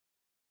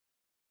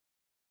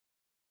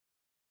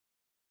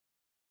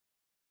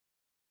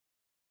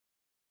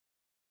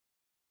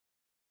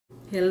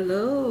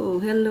Hello.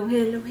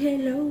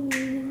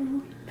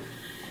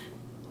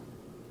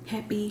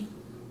 Happy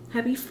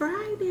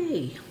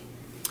Friday.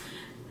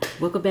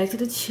 Welcome back to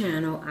the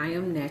channel. I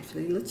am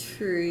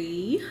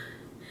Naturalee'LaTree.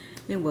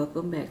 And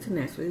welcome back to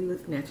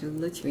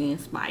Naturalee'LaTree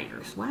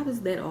Inspires. Why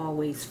does that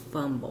always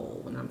fumble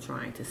when I'm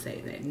trying to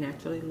say that?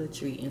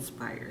 Naturalee'LaTree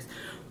Inspires.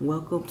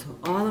 Welcome to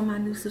all of my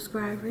new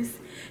subscribers.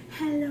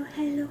 Hello.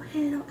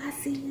 I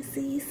see you.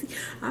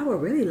 I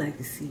would really like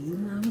to see you.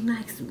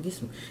 Get some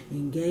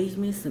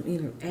engagement, some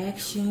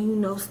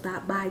interaction.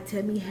 Stop by,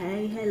 tell me,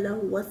 hey, hello,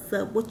 what's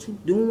up, what you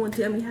doing?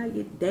 Tell me how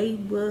your day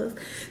was.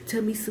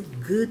 Tell me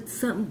something good.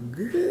 Tell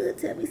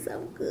me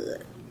something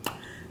good.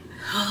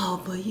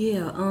 Oh, but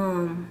yeah,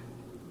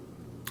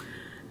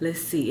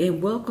 let's see.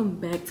 And welcome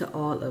back to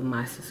all of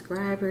my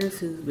subscribers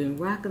who's been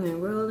rocking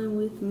and rolling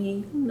with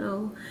me.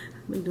 I've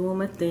been doing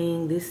my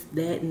thing, this,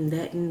 that, and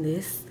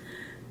this.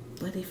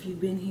 But if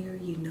you've been here,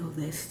 you know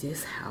that's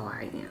just how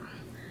I am.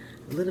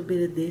 A little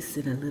bit of this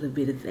and a little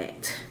bit of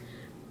that.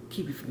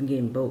 Keep you from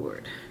getting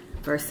bored.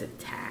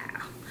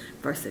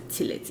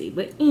 Versatility.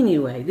 But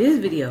anyway, this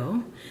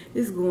video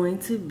is going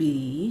to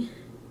be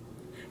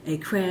a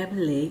crab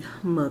leg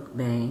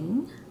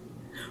mukbang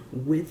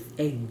with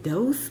a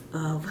dose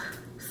of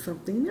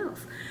something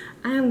else.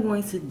 I am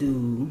going to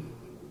do,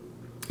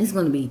 it's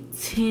going to be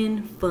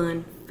 10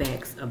 fun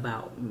facts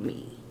about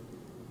me.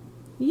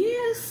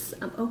 Yes,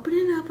 I'm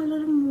opening up a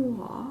little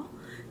more.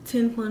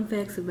 10 fun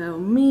facts about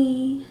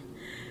me.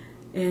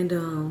 And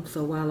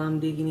so while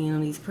I'm digging in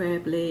on these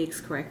crab legs,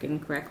 cracking,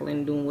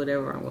 crackling, doing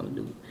whatever I'm going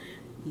to do,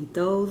 eat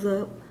those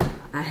up.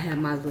 I have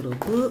my little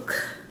book.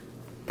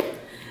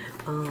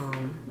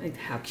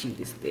 How cute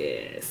is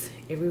this?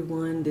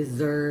 Everyone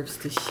deserves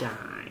to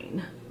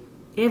shine.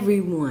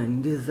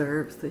 Everyone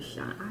deserves to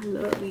shine. I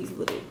love these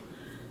little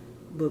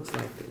books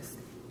like this.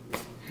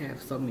 Have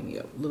so many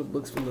of little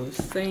books for little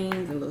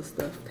sayings and little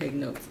stuff. Take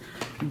notes.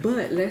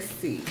 But let's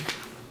see.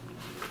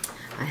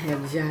 I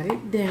have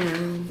jotted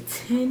down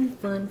 10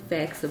 fun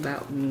facts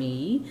about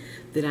me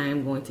that I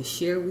am going to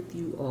share with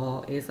you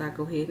all as I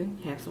go ahead and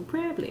have some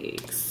crab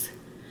legs.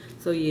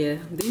 So yeah,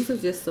 these are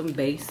just some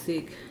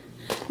basic.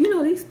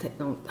 These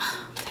don't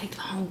take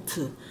long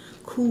to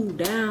cool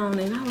down,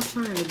 and I was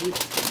trying to get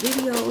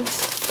videos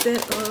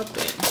set up,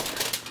 and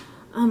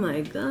oh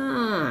my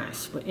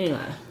gosh. But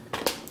anyway,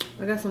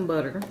 I got some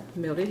butter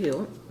melted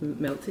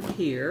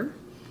here,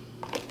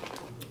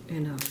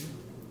 and I'm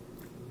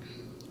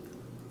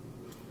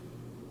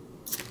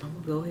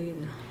gonna go ahead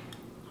and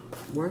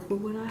work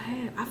with what I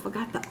have. I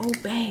forgot the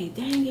obey.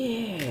 Dang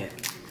it!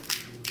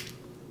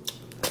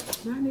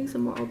 Do I need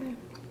some more obey?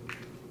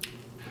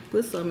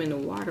 Put some in the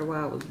water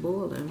while it was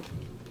boiling.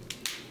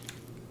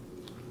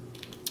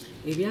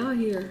 If y'all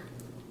hear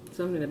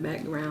something in the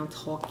background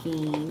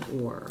talking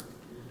or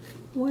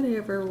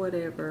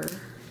whatever,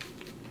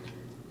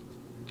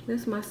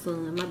 that's my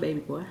son, my baby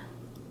boy,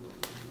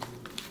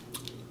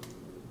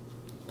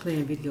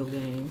 playing video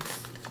games.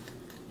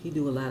 He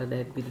do a lot of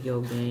that video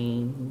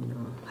game,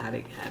 how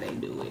they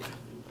do it,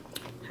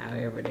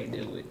 however they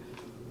do it.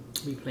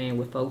 Be playing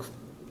with folks.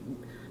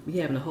 Be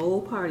having a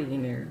whole party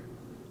in there,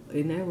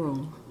 in that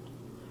room.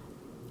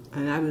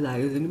 And I be like,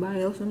 is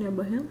anybody else in there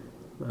but him?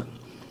 But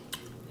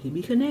he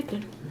be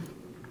connecting,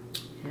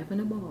 having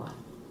a ball.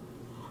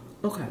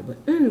 Okay, but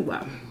anyway,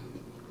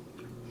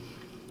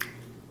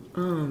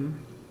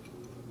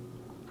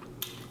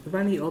 if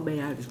I need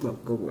obey, I just go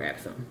grab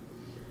some.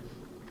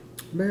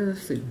 But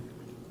let's see.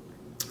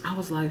 I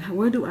was like,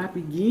 where do I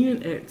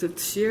begin at to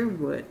share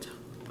what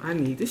I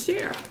need to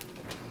share?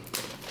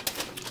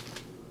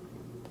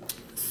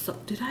 So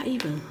did I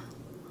even?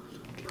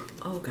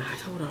 Oh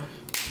gosh, hold on.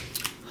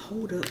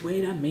 Hold up,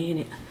 wait a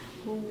minute.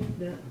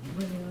 Hold up,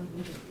 wait a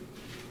minute.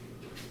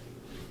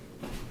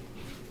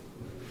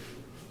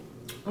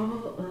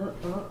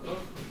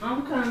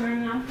 I'm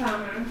coming.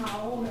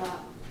 Hold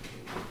up.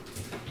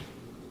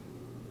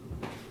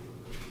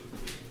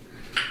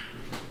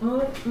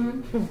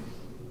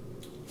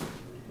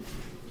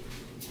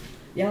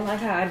 Y'all like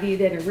how I did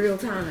that in real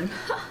time?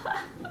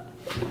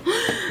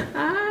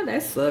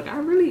 That sucked.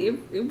 It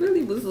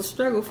really was a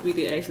struggle for me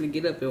to actually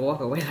get up and walk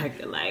away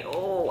like,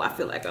 oh, I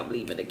feel like I'm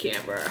leaving the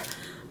camera.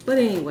 But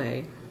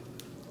anyway,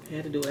 I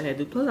had to do what I had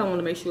to do. Plus, I want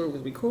to make sure it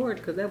was recorded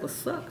because that would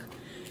suck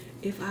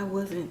if I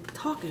wasn't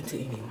talking to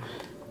anyone.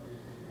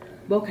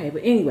 Okay,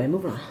 but anyway,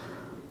 move on.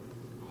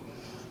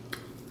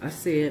 I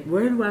said,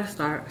 where do I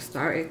start?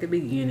 Start at the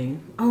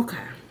beginning.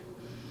 Okay.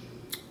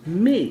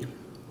 Me.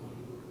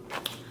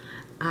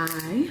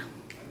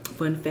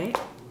 Fun fact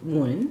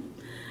 1,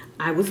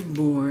 I was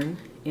born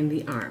in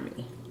the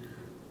Army.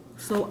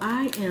 So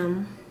I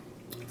am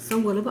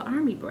somewhat of an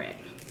Army brat.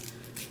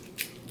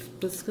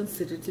 Was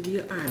considered to be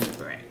an Army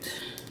brat.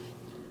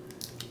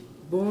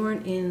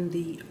 Born in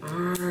the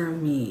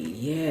Army.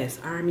 Yes,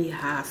 Army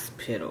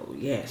hospital.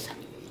 Yes.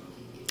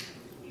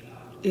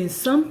 And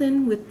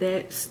something with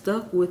that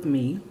stuck with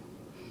me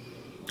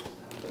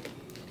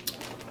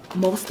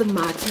most of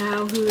my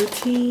childhood,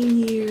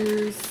 teen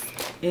years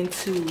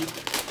into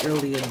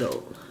early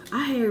adult.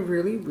 I had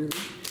really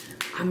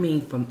I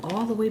mean, from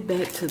all the way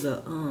back to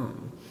the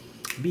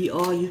be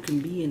all you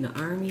can be in the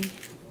Army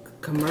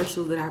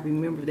commercials that I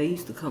remember, they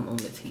used to come on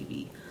the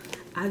TV.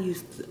 I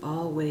used to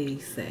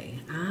always say,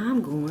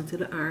 I'm going to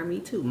the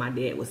Army too. My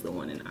dad was the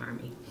one in the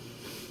Army.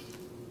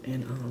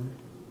 And,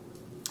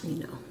 you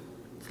know,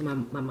 so my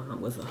mom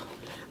was a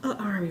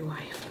Army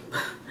wife.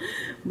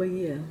 But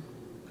yeah,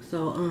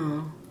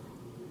 so,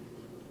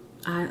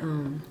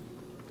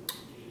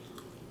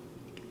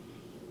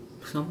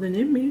 something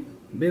in me,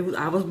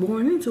 I was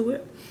born into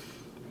it.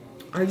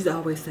 I used to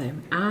always say,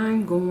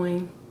 I'm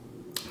going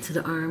to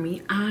the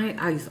Army.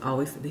 I used to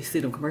always, they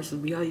sit on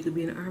commercials, be all you could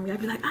be in the Army.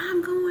 I'd be like,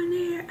 I'm going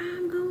there,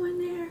 I'm going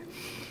there.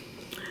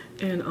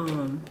 And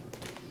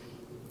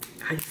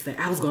I used to say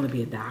I was going to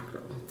be a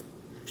doctor.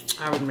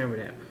 I remember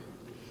that.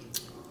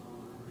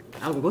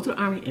 I would go to the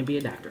Army and be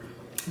a doctor.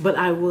 But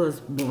I was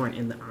born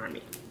in the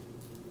Army.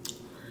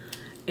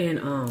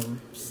 And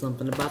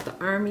something about the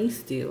Army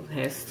still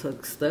has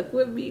stuck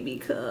with me,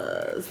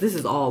 because this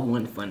is all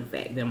one fun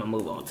fact. Then I'm gonna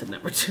move on to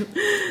number 2.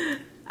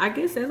 I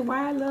guess that's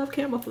why I love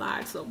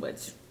camouflage so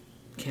much.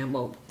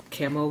 Camo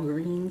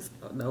greens,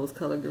 those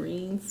color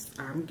greens,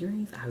 Army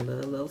greens. I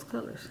love those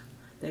colors,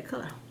 that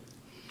color.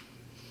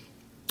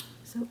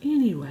 So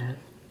anyway,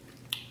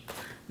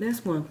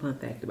 that's one fun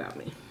fact about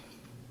me.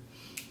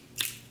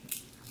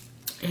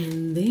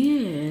 And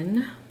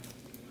then,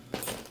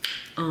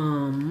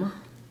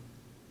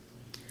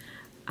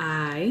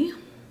 I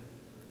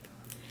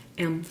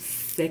am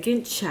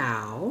second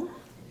child,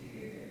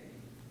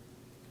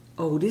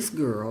 oldest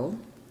girl,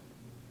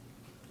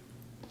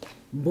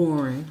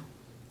 born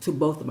to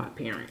both of my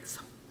parents.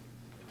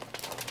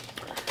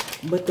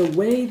 But the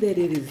way that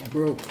it is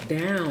broke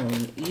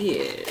down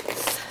is,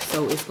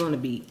 so it's going to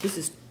be, this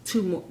is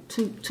two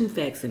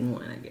facts in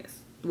one, I guess.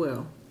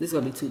 Well, this is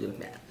going to be 2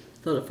 different facts.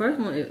 So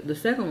the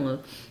second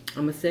one,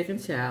 I'm a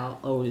second child,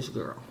 oldest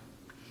girl.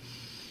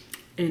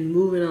 And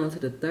moving on to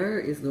the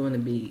third is going to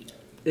be,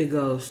 it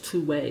goes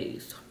 2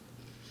 ways.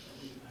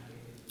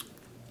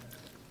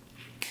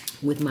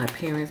 With my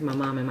parents, my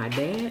mom and my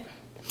dad,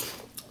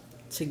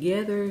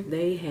 together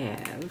they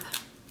have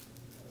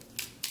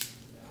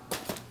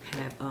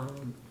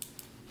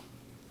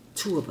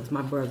 2 of us,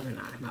 my brother and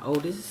I. My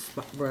oldest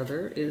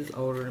brother is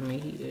older than me.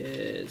 He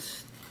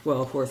is,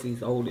 well, of course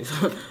he's oldest,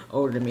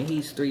 older than me.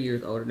 He's 3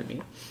 years older than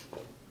me.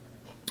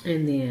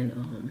 And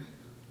then,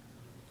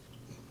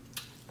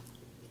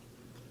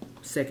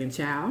 second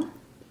child,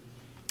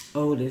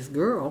 oldest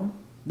girl.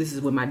 This is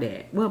with my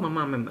dad. Well, my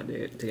mom and my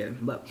dad together.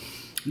 But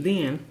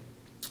then,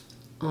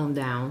 on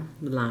down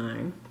the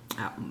line,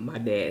 my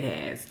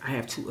dad I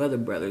have 2 other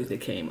brothers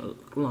that came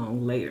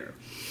along later,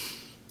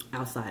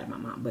 outside of my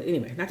mom. But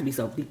anyway, not to be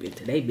so deep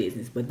into their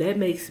business, but that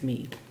makes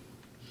me,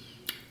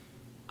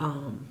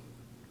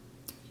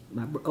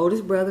 my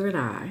oldest brother and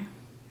I,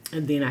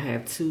 and then I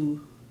have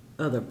 2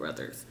 other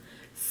brothers.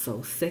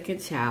 So second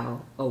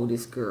child,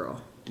 oldest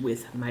girl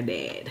with my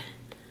dad.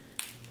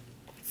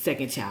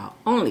 Second child,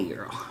 only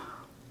girl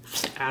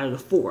out of the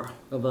 4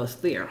 of us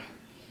there.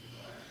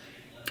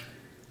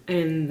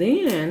 And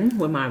then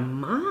with my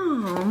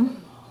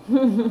mom,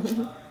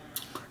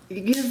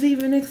 it gets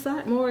even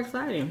more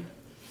exciting.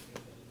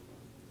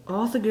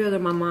 Altogether,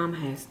 my mom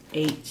has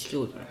 8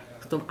 children.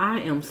 So I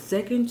am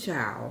second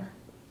child,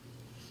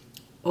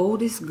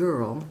 oldest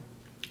girl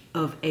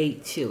of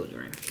 8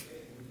 children.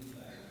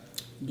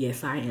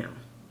 Yes, I am.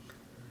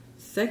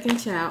 Second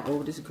child,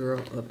 oldest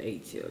girl of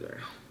 8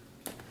 children.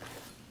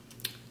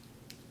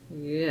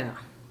 Yeah.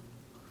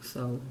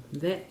 So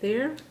that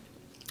there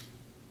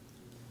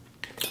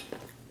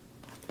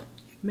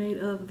made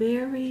a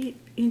very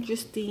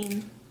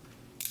interesting,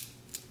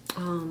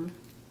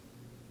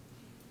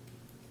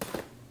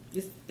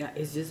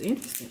 it's just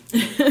interesting.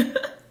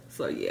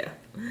 So yeah.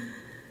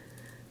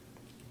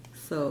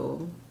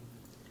 So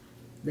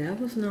that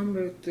was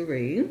number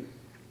 3.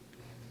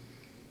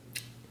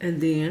 And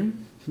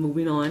then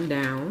moving on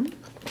down,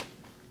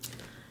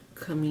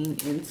 coming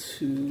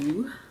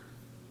into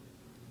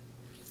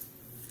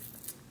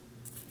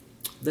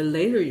the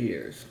later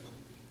years.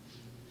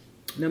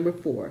 Number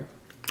 4,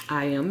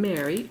 I am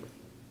married.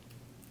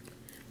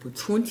 For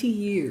 20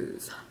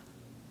 years,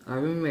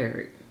 I've been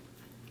married.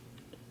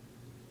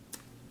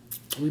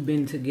 We've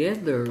been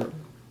together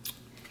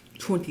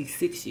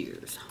 26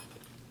 years.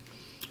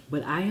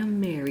 But I am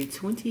married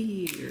 20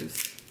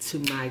 years to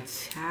my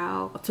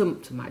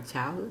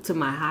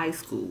high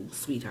school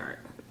sweetheart.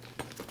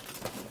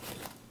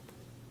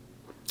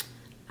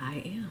 I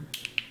am.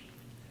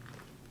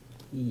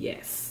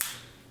 Yes.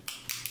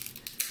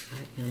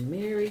 I am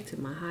married to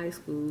my high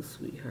school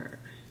sweetheart.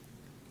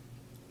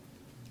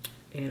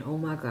 And oh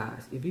my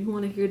gosh, if you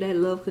want to hear that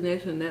love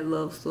connection, that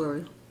love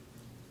story,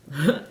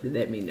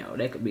 let me know.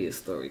 That could be a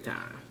story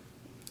time.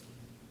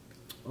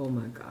 Oh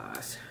my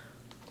gosh.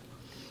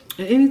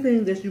 And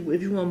anything that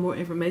if you want more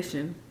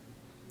information,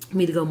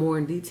 me to go more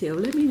in detail,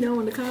 let me know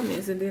in the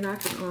comments, and then I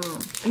can,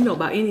 you know,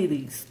 about any of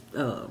these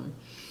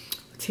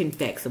 10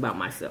 facts about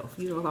myself.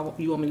 You know, if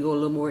you want me to go a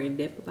little more in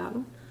depth about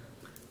them,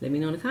 let me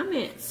know in the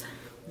comments.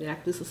 Then I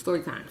can do some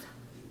story times.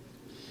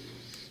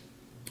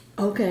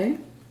 Okay.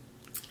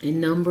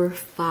 And number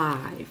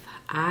 5,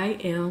 I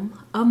am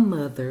a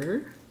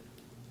mother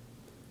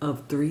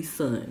of 3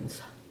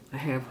 sons. I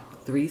have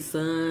 3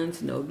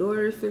 sons, no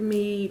daughters for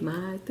me.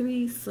 My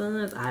 3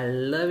 sons. I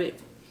love it.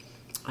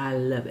 I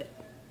love it.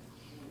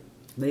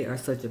 They are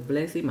such a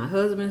blessing. My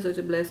husband is such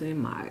a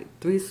blessing. My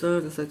 3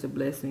 sons are such a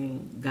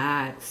blessing.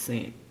 God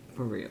sent,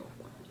 for real.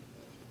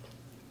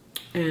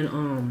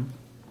 And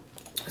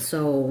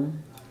so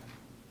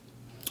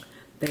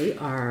they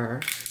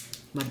are,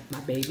 my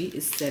baby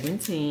is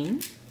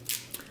 17.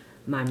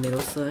 My middle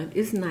son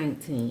is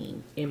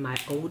 19. And my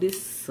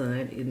oldest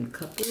son, in a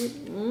couple,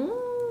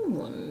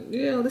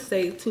 let's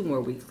say 2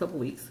 more weeks, couple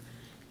weeks,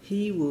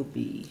 he will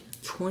be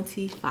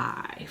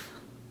 25.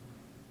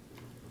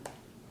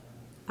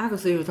 I can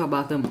sit here and talk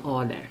about them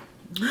all day.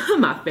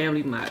 My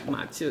family,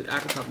 my children, I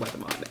can talk about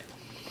them all day.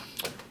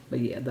 But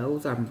yeah,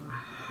 those are my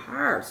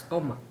hearts. Oh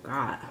my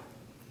God.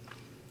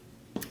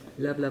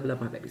 Love, love,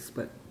 love my babies.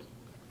 But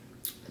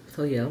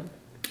so yeah,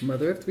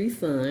 mother of 3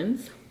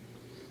 sons,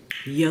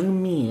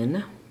 young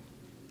men,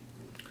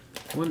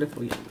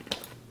 wonderful young men.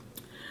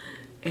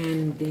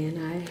 And then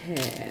I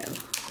have,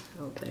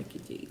 oh thank you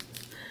Jesus.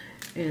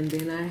 And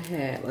then I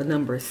have a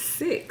number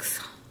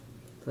 6.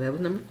 So that was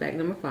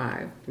number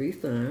 5, 3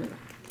 sons,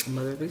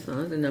 mother of 3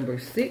 sons, and number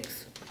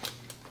 6.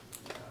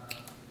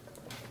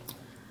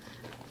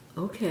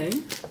 Okay,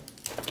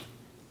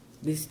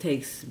 this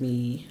takes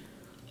me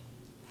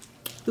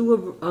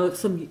through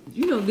some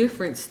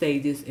different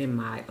stages in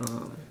my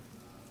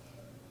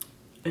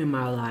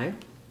life,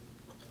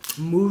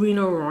 moving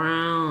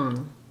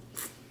around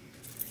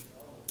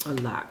a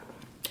lot,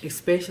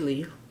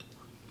 especially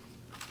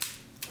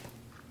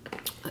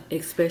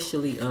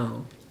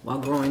while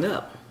growing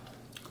up.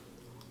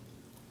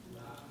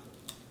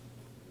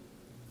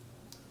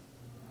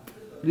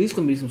 These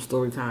can be some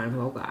story times,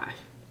 oh gosh.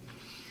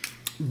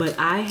 But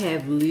I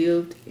have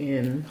lived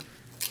in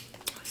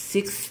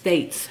 6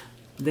 states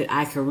that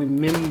I can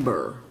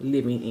remember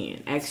living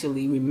in.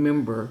 Actually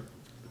remember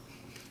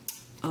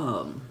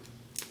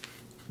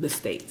the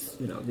states,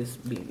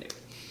 just being there.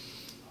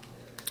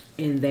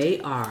 And they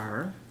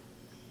are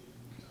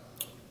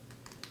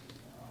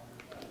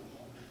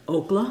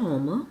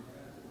Oklahoma,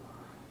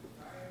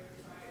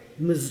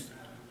 Missouri,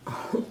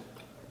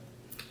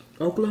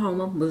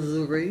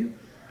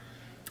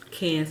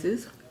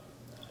 Kansas,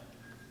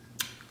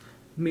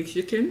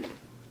 Michigan,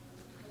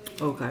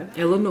 okay,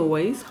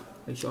 Illinois,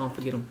 make sure I don't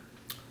forget them,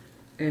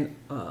 and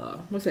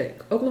what's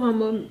that?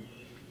 Oklahoma,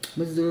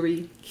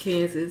 Missouri,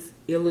 Kansas,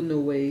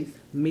 Illinois,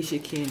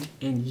 Michigan,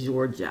 and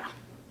Georgia.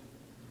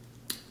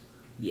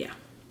 Yeah.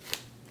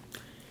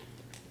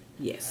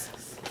 Yes.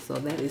 So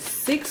that is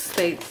 6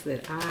 states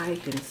that I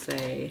can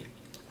say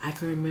I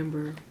can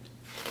remember.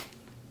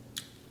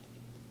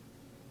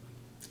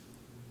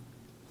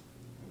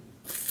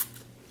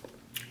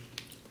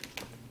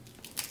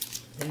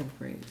 That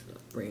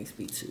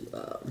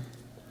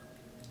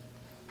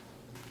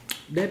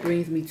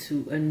brings me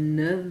to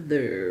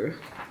another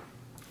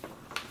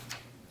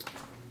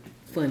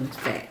fun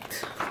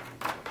fact.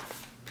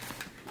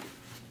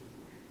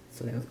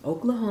 So that was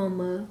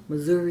Oklahoma,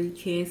 Missouri,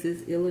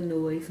 Kansas,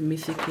 Illinois,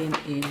 Michigan,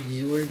 and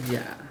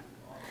Georgia.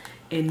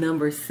 And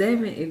number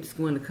 7 is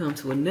going to come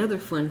to another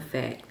fun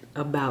fact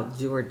about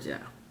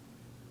Georgia.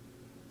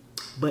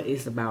 But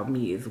it's about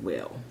me as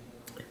well.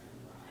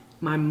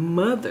 My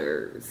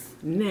mother's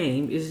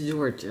name is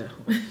Georgia.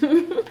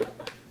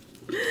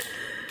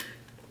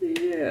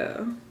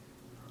 Yeah.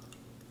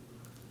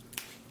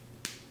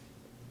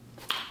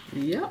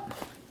 Yep.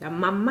 Now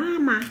my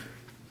mama,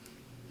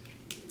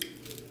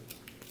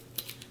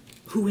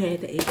 who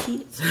had the 8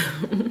 kids.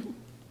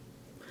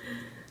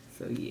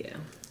 So yeah.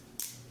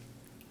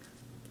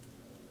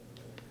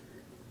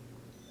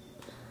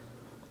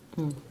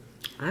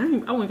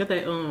 I want to get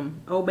that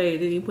Old Bay.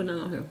 Didn't even put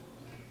none on here.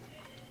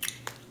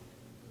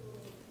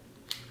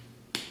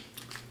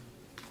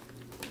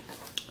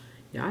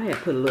 Yeah, I had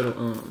put a little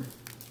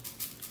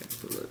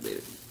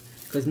bit,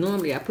 because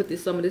normally I put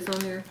some of this on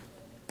there.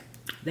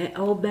 That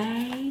Old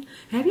Bay.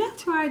 Have y'all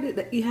tried it?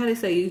 How they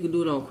say you can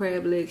do it on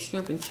crab legs,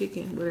 shrimp, and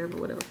chicken,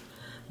 whatever.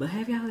 But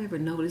have y'all ever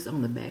noticed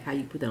on the back how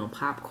you put that on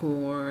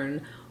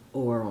popcorn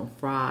or on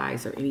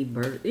fries or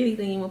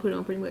anything you want to put it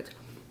on, pretty much?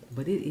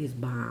 But it is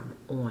bomb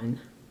on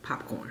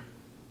popcorn.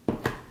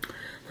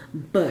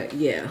 But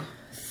yeah,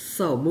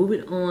 so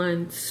moving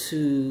on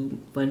to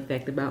fun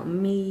fact about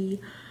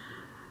me.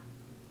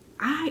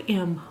 I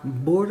am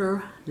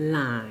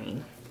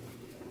borderline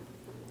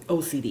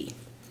OCD,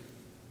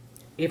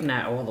 if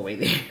not all the way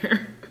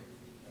there.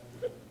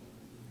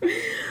 But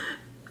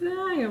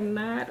I am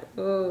not,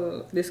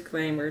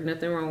 disclaimer,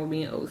 nothing wrong with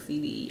being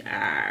OCD.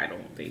 I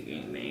don't think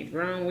anything's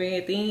wrong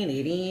with it.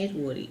 It is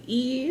what it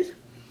is.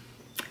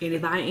 And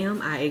if I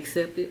am, I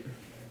accept it.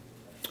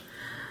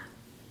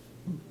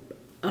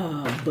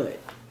 But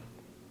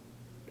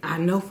I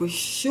know for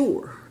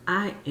sure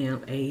I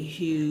am a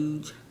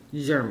huge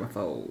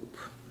germaphobe.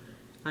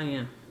 I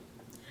am.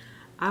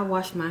 I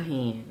wash my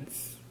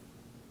hands.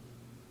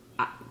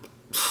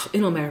 It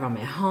don't matter if I'm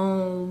at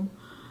home,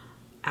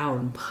 out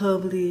in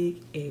public,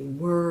 at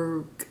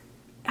work.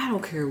 I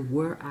don't care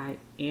where I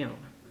am.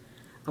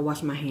 I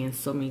wash my hands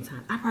so many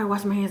times. I probably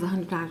wash my hands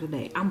 100 times a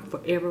day. I'm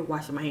forever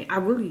washing my hands. I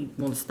really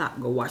want to stop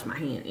and go wash my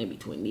hands in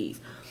between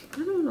these. I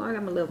don't know. I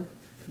got my little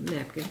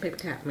napkin, paper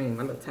towel,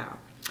 my little towel.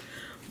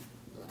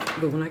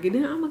 But when I get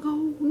in, I'm gonna go,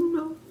 you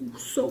know,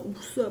 soap,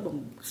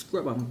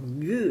 scrub. I'm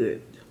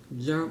good.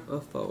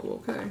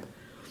 Germaphobe, okay?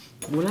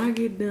 When I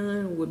get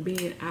done with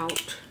being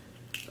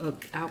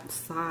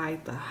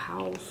outside the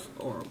house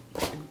or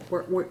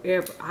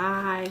wherever,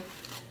 I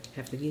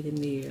have to get in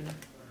there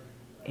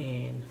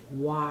and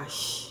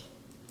wash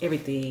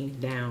everything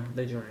down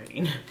the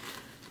drain.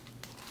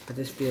 I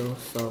just feel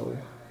so,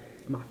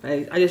 my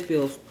face, I just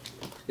feel,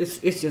 it's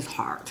just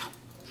hard.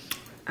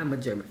 I'm a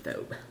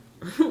germaphobe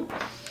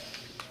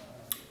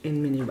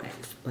in many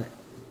ways, but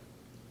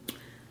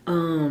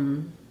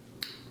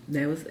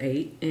that was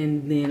 8.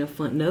 And then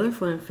another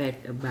fun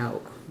fact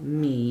about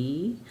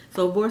me.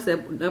 So of course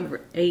that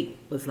number 8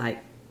 was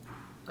like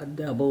a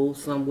double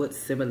somewhat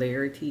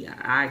similarity.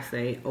 I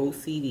say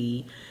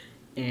OCD,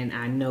 and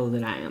I know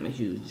that I am a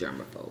huge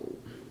germaphobe.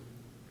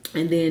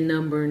 And then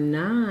number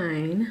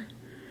 9,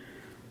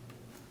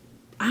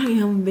 I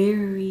am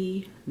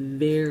very,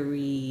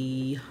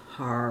 very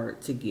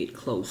hard to get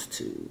close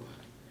to.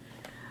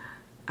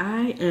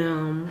 I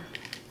am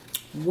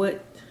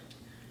what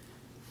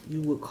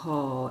you would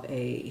call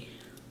a,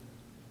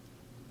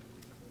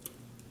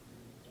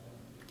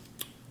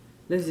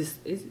 it's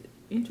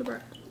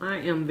introvert. I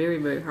am very,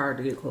 very hard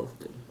to get close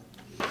to.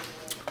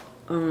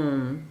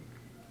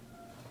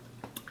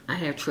 I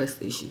have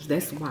trust issues.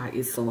 That's why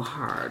it's so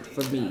hard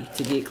for me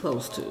to get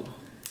close to.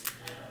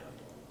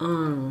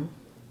 I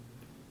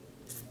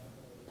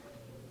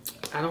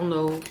don't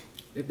know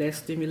if that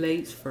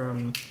stimulates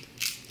from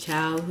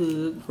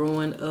childhood,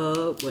 growing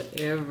up,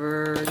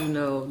 whatever, you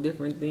know,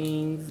 different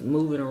things,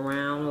 moving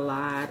around a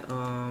lot.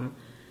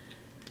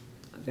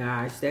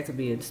 Gosh, that could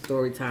be a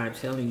story time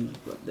telling you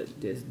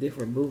there's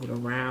different moving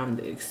around,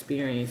 the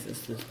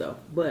experiences and stuff.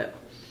 But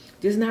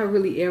just not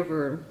really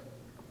ever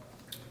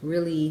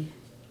really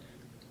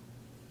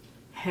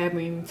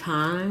having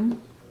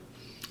time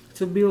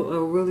to build a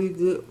really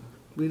good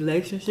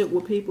relationship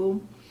with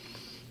people.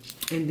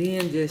 And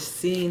then just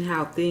seeing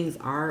how things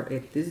are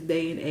at this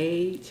day and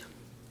age.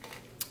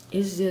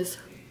 It's just,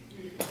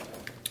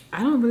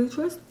 I don't really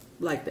trust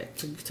like that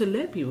to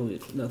let people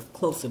get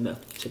close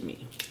enough to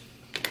me.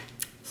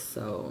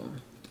 So,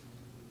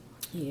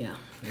 yeah,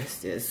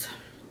 that's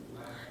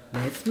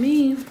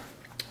me.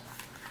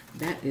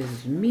 That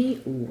is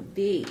me all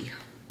day.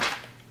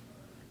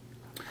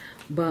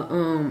 But,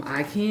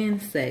 I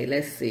can say,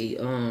 let's see,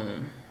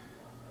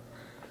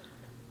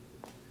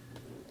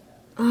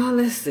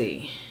 let's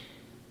see.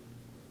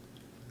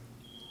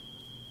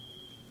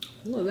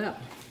 What about?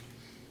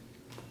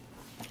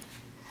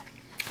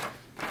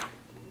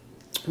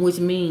 Which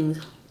means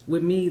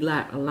with me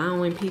like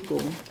allowing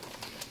people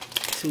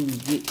to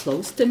get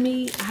close to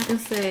me, I can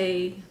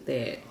say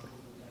that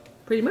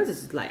pretty much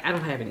it's like I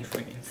don't have any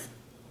friends.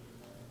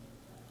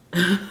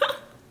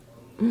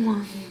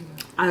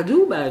 I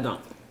do, but I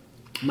don't.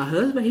 My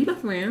husband, he's my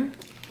friend,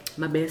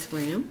 my best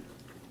friend.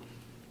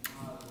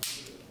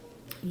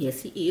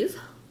 Yes, he is.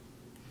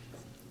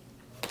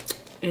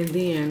 And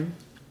then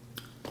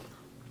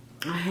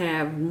I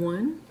have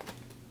one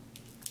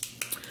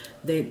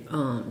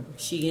that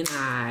she and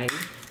I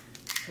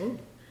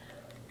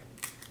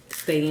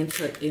stay in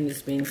touch, and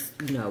it's been,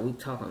 you know, we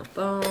talk on the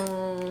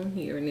phone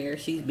here and there.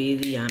 She's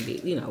busy, I'm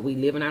busy, you know, we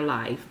live in our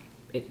life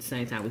at the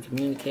same time. We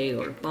communicate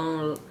on the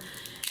phone,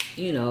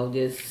 you know,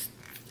 just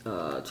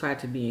try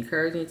to be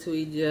encouraging to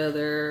each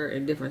other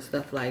and different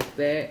stuff like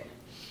that.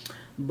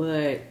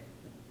 But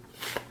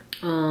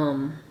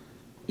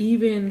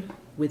even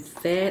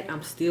with that,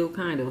 I'm still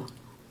kind of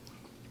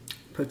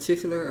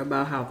particular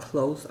about how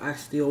close I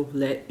still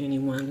let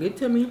anyone get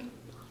to me.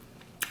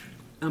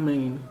 I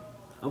mean,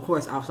 of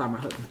course, outside my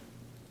husband.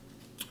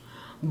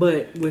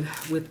 But with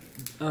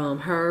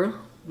her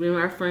being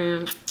my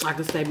friend, I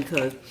could say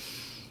because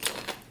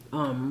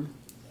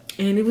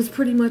and it was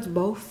pretty much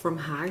both from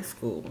high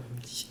school.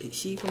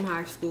 She from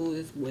high school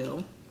as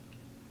well.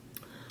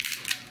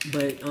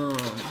 But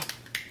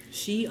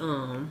she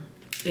and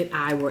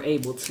I were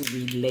able to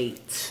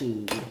relate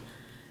to,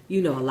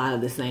 you know, a lot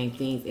of the same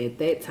things at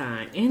that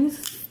time, and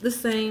it's the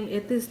same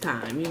at this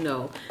time. You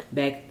know,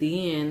 back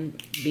then,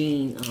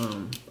 being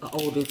an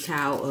older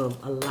child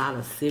of a lot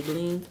of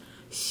siblings,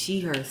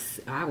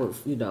 I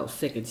was, you know,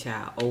 second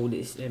child,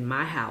 oldest in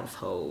my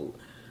household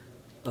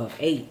of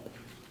 8,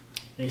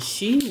 and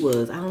she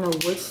was, I don't know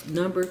which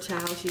number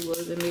child she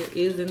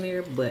is in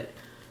there, but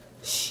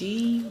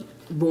she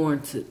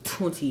born to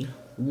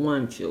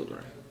 21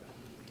 children.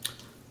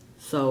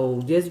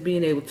 So just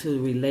being able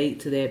to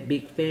relate to that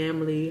big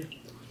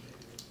family,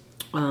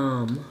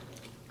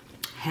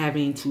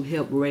 having to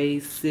help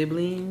raise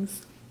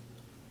siblings,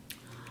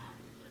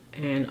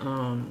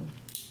 and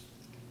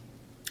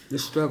the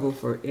struggle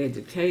for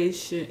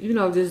education, you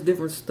know, just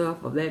different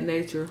stuff of that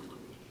nature.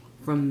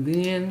 From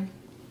then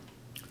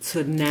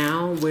to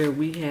now where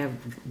we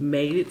have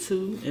made it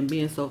to, and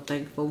being so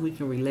thankful we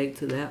can relate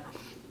to that.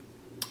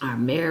 Our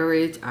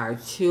marriage, our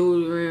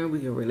children, we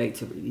can relate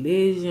to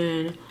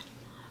religion,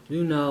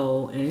 you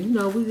know, and you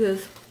know, we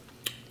just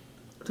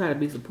try to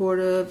be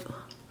supportive,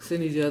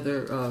 send each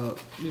other,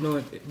 you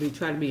know, we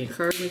try to be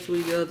encouraging to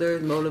each other,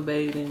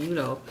 motivating, you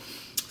know.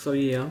 So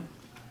yeah.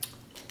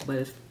 But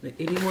if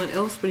anyone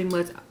else pretty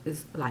much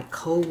is like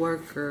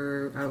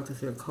co-worker, I would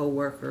consider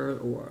co-worker,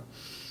 or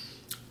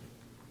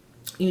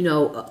you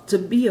know, to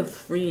be a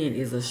friend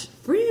is a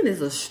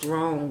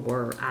strong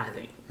word, I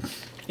think.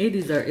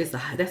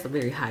 That's a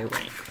very high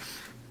rank,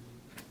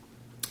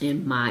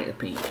 in my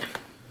opinion.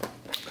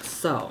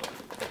 So,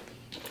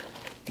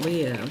 but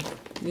yeah,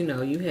 you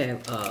know, you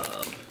have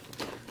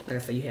like I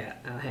said, you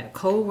have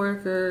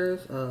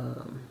co-workers.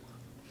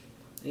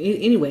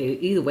 Anyway,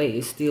 either way,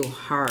 it's still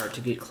hard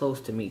to get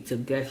close to me,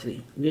 to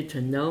actually get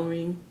to know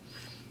me,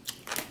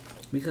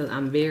 because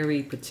I'm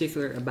very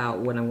particular about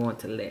what I want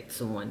to let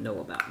someone know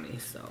about me.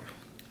 So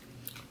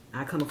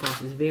I come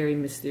across as very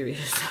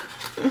mysterious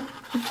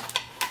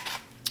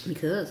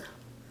because,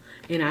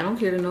 and I don't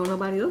care to know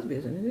nobody else's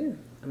business. Yeah.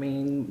 I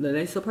mean, the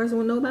less a person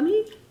will know about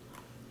me,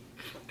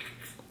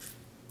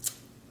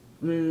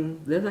 I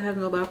mean, the less I have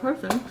to know about a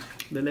person,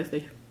 the less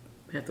they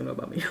have to know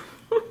about me.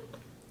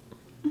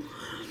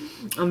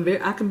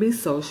 I can be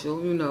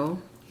social, you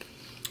know,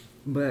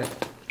 but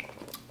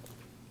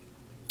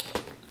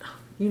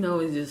you know,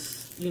 it's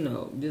just, you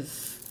know,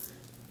 just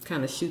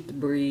kind of shoot the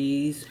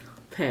breeze,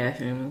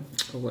 passion,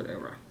 or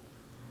whatever.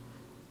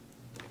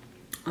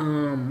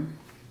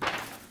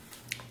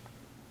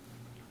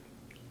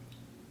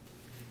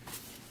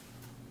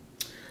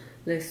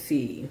 Let's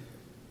see.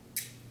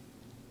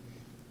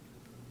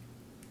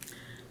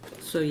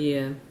 So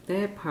yeah,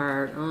 that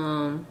part,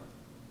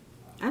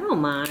 I don't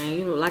mind,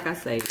 you know, like I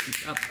say,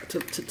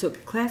 to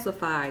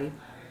classify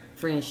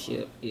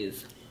friendship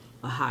is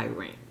a high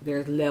rank.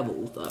 There's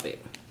levels of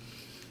it.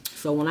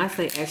 So when I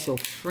say actual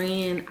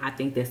friend, I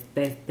think that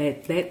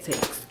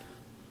takes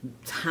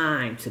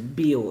time to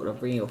build a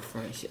real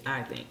friendship,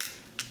 I think.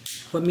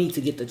 For me to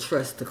get the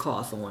trust to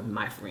call someone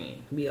my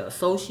friend. Be an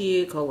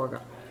associate,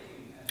 co-worker.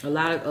 A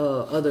lot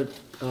of other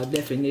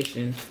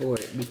definitions for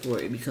it before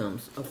it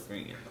becomes a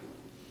friend.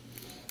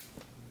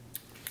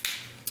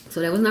 So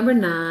that was number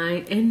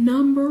 9. And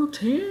number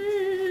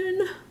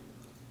 10.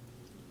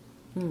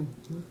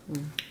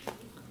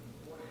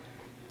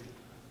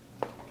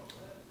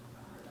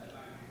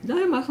 Did I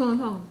hear my son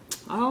talking?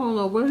 I don't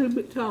know what he's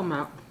talking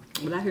about,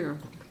 but I hear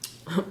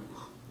him.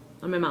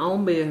 I'm in my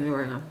own business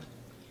right now.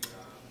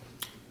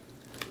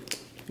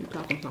 He's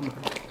talking something.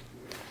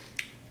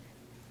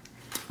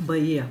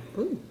 But yeah.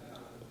 Ooh.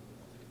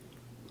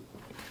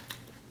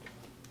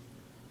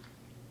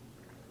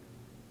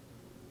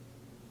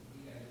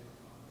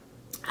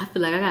 I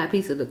feel like I got a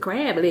piece of the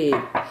crab leg.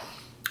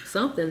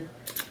 Something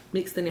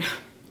mixed in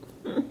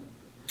there.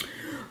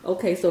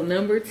 Okay, so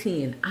number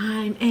 10.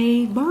 I'm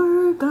a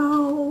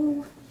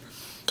Virgo.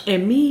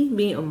 And me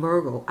being a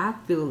Virgo, I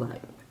feel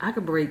like I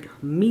could break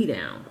me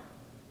down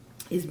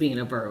as being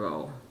a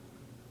Virgo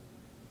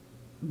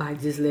by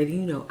just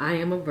letting you know I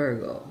am a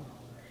Virgo,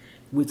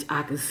 which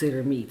I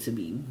consider me to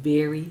be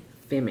very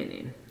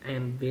feminine. I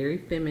am very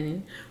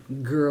feminine,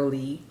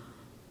 girly,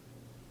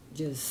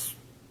 just,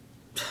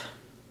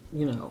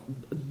 you know,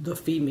 the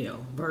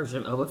female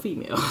version of a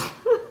female.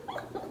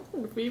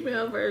 The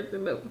female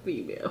version of a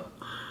female.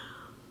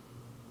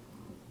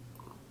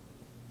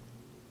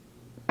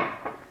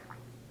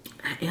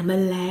 I am a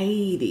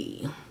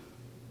lady.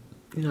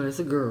 You know, there's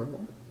a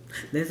girl,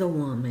 there's a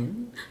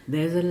woman,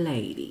 there's a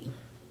lady.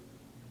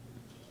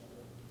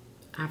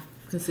 I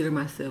consider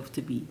myself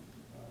to be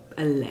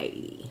a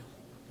lady.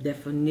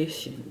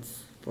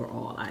 Definitions for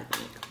all, I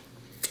think.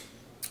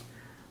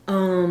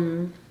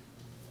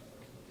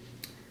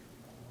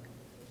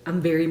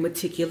 I'm very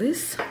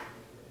meticulous.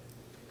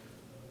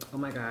 Oh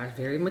my gosh,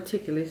 very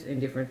meticulous in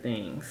different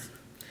things.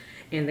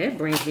 And that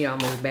brings me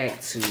almost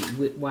back to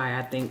why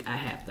I think I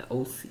have the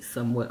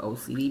somewhat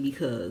OCD,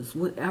 because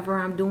whatever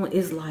I'm doing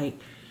is like,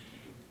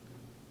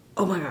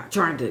 oh my God,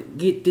 trying to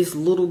get this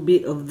little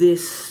bit of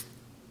this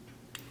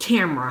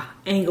camera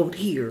angled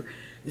here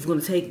is going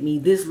to take me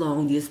this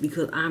long just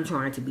because I'm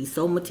trying to be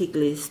so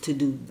meticulous to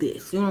do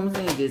this. You know what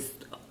I'm saying?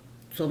 Just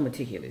so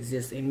meticulous,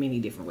 just in many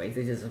different ways.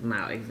 It's just a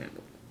mild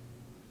example.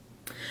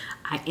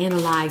 I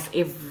analyze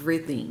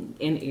everything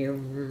and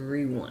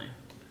everyone.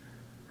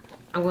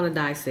 I want to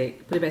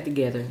dissect, put it back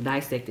together,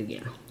 dissect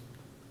again.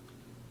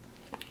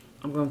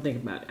 I'm going to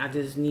think about it. I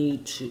just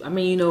need to, I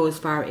mean, you know, as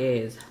far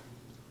as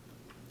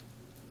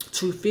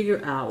to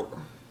figure out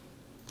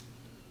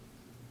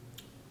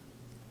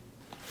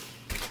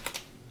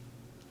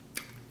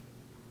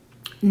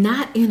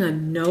not in a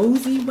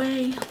nosy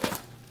way,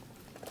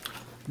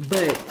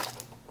 but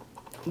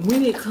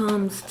when it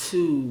comes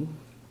to,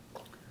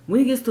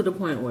 when it gets to the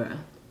point where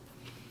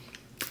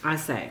I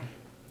say,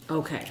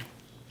 okay,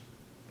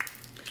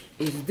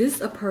 is this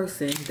a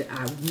person that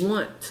I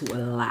want to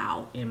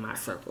allow in my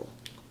circle?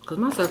 Because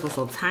my circle's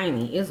so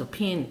tiny, it's a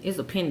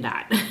pin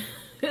dot.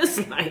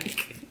 It's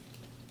like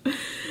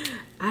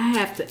I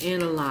have to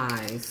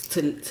analyze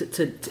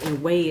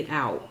and weigh it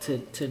out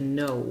to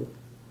know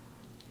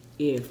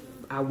if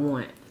I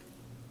want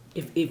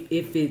if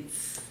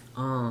it's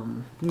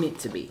meant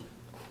to be,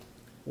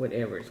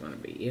 whatever it's going to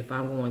be. If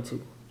I'm going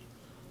to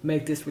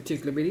make this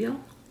particular video,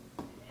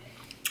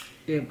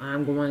 if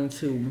I'm going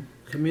to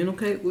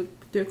communicate with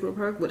a particular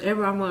person,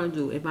 whatever I'm going to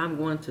do, if I'm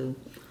going to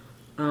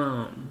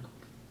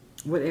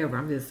whatever,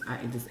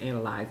 I just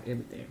analyze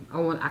everything.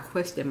 I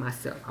question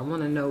myself. I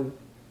want to know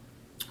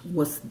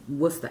what's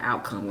the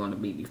outcome going to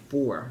be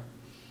before.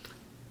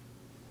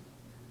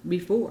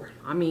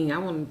 I mean, I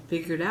want to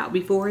figure it out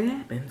before it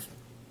happens.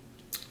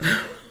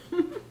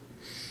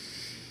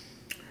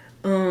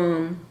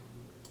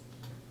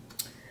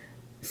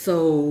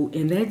 So,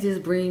 and that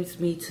just brings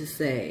me to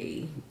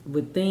say,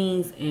 with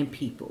things and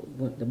people,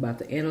 about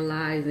the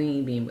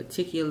analyzing, being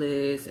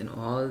meticulous, and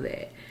all of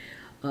that,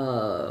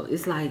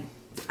 it's like,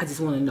 I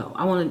just want to know.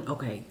 I want to,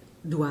 okay,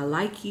 do I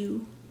like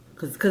you?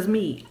 Cause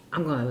me,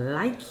 I'm going to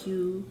like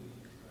you.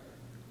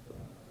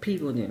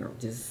 People in general,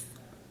 just,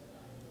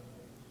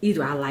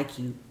 either I like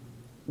you.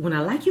 When I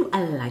like you,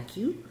 I like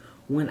you.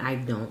 When I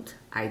don't,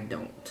 I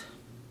don't.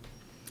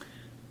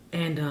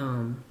 And,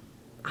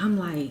 I'm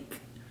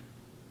like,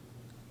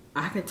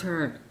 I can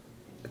turn,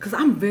 because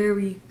I'm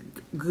very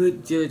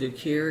good judge of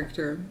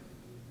character.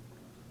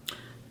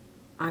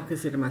 I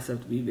consider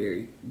myself to be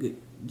very good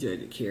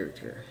judge of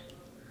character.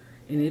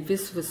 And if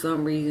it's for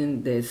some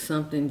reason that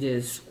something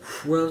just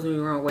rubs me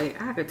the wrong way,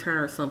 I could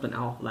turn something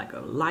off like a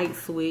light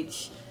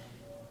switch.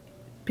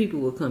 People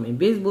will come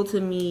invisible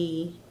to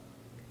me.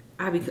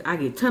 I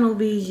get tunnel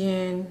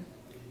vision.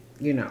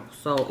 You know,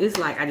 so it's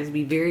like I just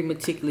be very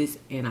meticulous,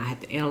 and I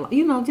have to analyze,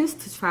 you know,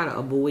 just to try to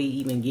avoid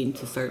even getting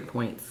to certain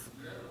points.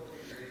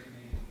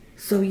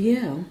 So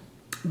yeah,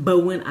 but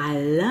when I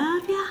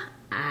love ya,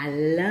 I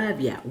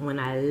love ya. When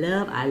I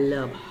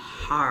love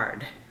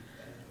hard.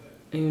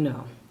 And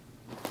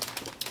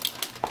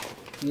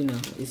you know,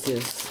 it's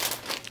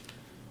just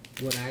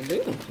what I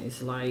do.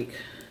 It's like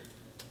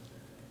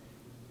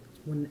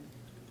when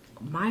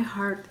my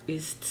heart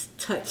is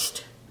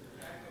touched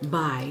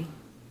by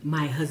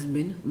my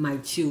husband, my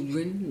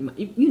children,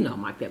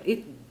 my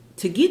family.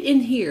 To get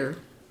in here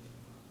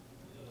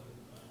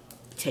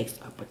takes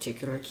a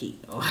particular key.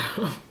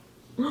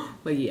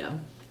 But yeah,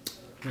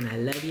 when I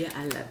love you,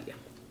 I love you.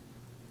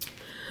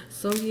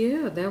 So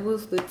yeah, that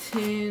was the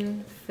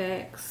 10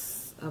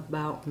 facts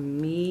about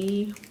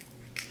me.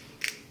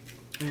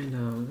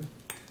 And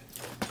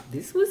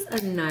this was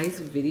a nice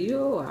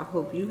video. I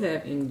hope you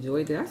have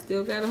enjoyed it. I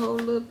still got a whole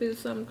little bit of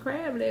some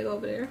crab leg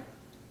over there.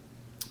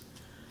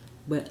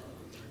 But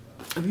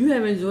if you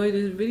have enjoyed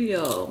this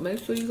video, make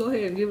sure you go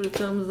ahead and give it a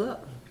thumbs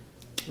up.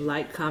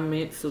 Like,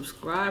 comment,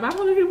 subscribe. I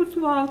want to hear what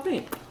you all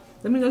think.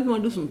 Let me know if you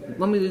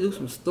want me to do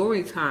some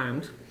story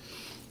times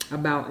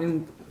about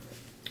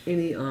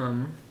any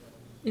of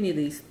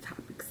these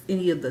topics,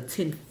 any of the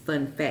 10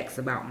 fun facts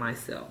about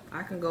myself.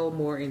 I can go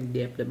more in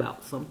depth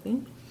about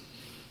something.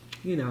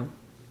 You know,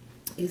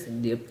 it's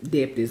in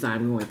depth as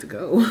I'm going to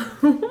go.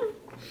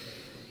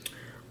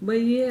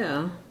 But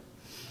yeah,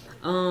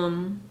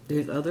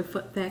 there's other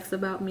fun facts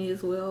about me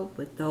as well,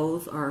 but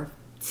those are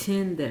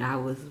 10 that I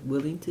was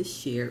willing to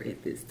share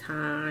at this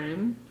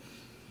time.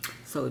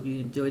 So if you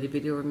enjoyed the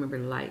video, remember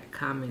to like,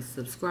 comment,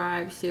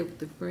 subscribe, share with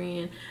a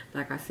friend.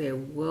 Like I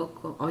said,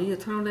 welcome. Oh yeah,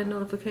 turn on that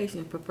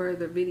notification for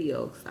further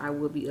videos. I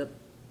will be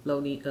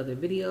uploading other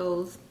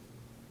videos.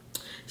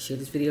 Share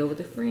this video with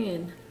a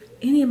friend.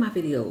 Any of my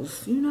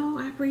videos, you know,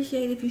 I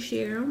appreciate if you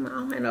share them. I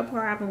don't have no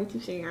problem with you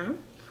sharing them.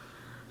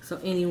 So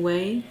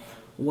anyway,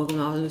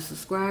 welcome all the new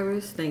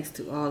subscribers. Thanks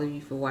to all of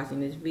you for watching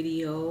this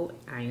video.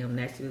 I am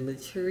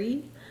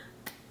Naturalee'LaTree.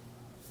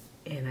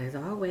 And as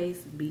always,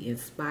 be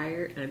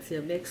inspired.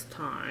 Until next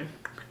time.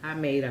 I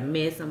made a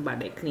mess. I'm about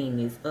to clean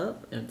this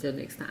up. Until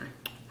next time.